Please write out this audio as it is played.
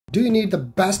Do you need the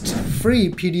best free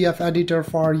PDF editor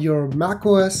for your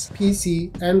macOS, PC,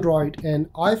 Android,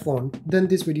 and iPhone? Then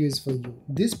this video is for you.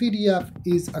 This PDF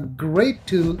is a great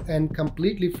tool and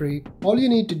completely free. All you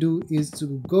need to do is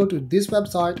to go to this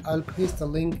website. I'll paste the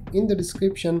link in the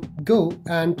description. Go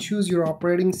and choose your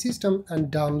operating system and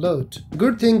download.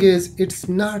 Good thing is it's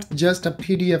not just a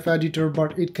PDF editor,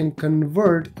 but it can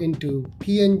convert into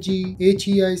PNG,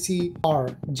 HEIC, or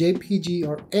JPG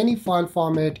or any file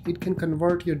format. It can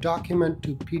convert your document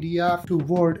to PDF, to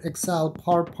Word, Excel,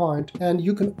 PowerPoint, and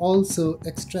you can also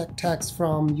extract text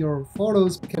from your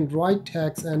photos, can write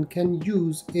text, and can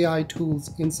use AI tools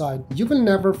inside. You will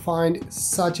never find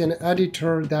such an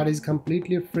editor that is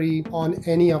completely free on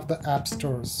any of the app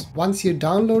stores. Once you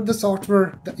download the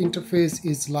software, the interface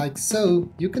is like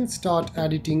so. You can start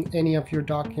editing any of your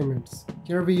documents.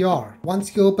 Here we are.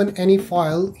 Once you open any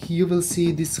file, you will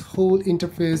see this whole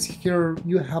interface. Here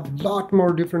you have a lot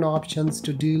more different options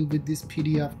to deal with this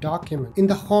PDF document. In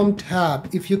the Home tab,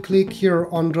 if you click here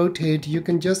on rotate, you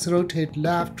can just rotate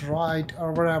left, right,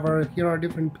 or wherever. Here are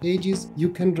different pages. You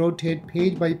can rotate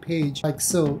page by page like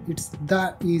so. It's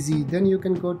that easy. Then you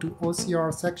can go to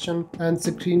OCR section and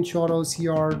screenshot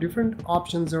OCR. Different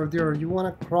options are there. You want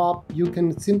to crop, you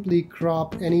can simply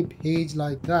crop any page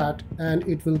like that and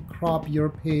it will crop your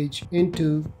page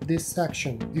into this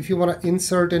section. If you want to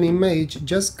insert an image,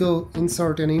 just go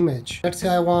insert an image. Let's say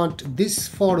I want this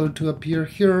photo to appear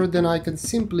here, then I can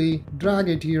simply drag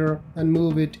it here and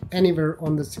move it anywhere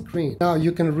on the screen. Now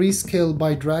you can rescale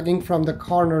by dragging from the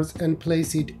corners and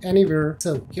place it anywhere.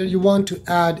 So here you want to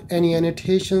add any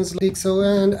annotations like so,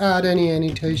 and add any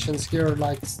annotations here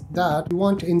like that. You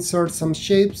want to insert some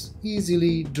shapes,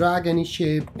 easily drag any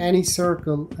shape, any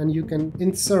circle, and you can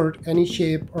insert any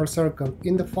shape or circle.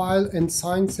 In the file and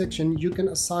sign section, you can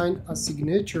assign a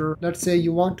signature. Let's say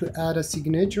you want to add a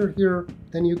signature here,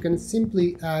 then you can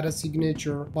simply add a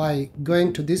signature by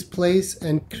going to this place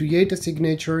and create a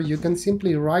signature. You can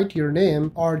simply write your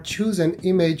name or choose an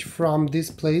image from this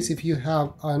place. If you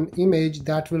have an image,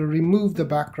 that will remove the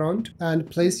background and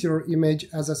place your image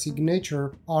as a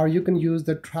signature, or you can use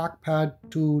the trackpad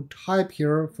to type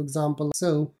here, for example.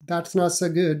 So that's not so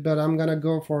good, but I'm gonna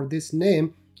go for this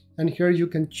name. And here you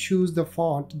can choose the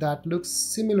font that looks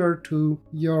similar to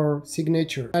your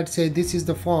signature. Let's say this is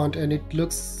the font and it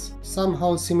looks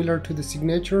somehow similar to the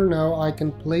signature. Now I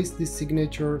can place this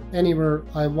signature anywhere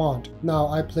I want. Now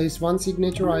I place one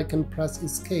signature, I can press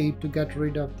escape to get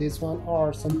rid of this one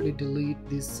or simply delete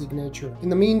this signature. In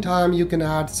the meantime, you can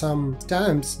add some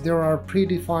stamps. There are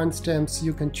predefined stamps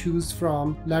you can choose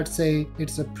from. Let's say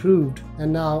it's approved,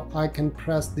 and now I can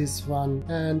press this one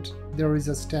and there is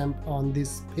a stamp on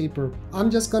this paper.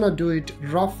 I'm just gonna do it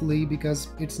roughly because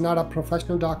it's not a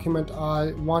professional document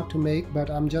I want to make, but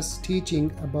I'm just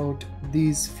teaching about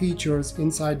these features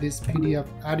inside this PDF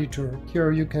editor.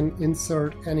 Here you can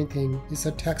insert anything. It's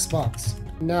a text box.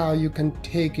 Now you can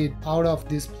take it out of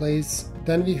this place.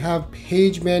 Then we have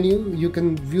page menu. You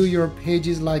can view your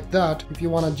pages like that. If you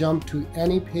want to jump to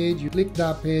any page, you click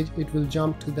that page, it will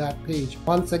jump to that page.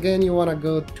 Once again, you want to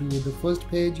go to the first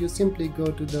page, you simply go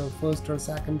to the first or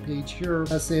second page here.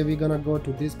 Let's say we're gonna go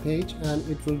to this page and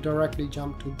it will directly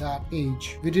jump to that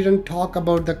page. We didn't talk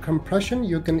about the compression.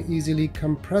 You can easily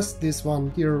compress this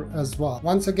one here as well.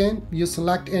 Once again, you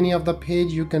select any of the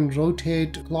page, you can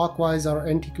rotate clockwise or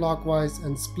anti-clockwise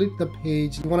and split the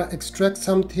page. You want to extract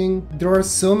something. There are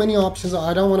so many options.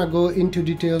 I don't want to go into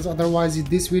details, otherwise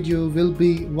this video will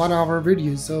be 1 hour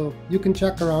video, so you can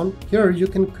check around. Here you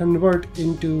can convert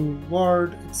into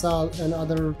Word, Excel, and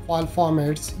other file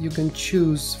formats. You can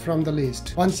choose from the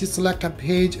list. Once you select a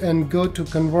page and go to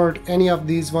convert any of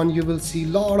these one, you will see a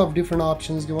lot of different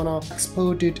options. You want to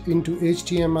export it into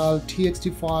HTML,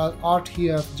 TXT file,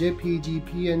 RTF, JPG,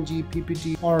 PNG,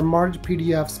 PPT, or merge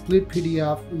PDF, split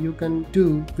PDF. You can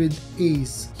do with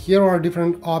ease. Here are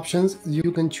different options.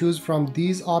 You can choose from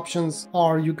these options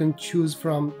or you can choose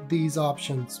from these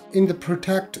options. In the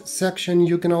protect section,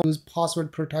 you can use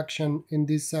password protection in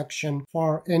this section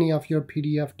for any of your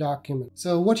PDF documents.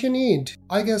 So what you need,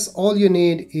 I guess all you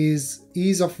need is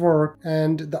ease of work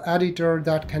and the editor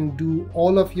that can do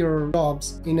all of your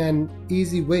jobs in an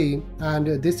easy way.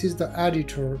 And this is the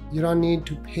editor. You don't need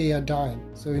to pay a dime.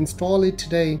 So install it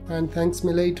today and thanks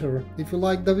me later. If you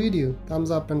like the video,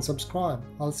 thumbs up and subscribe.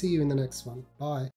 I'll see you in the next one. Bye.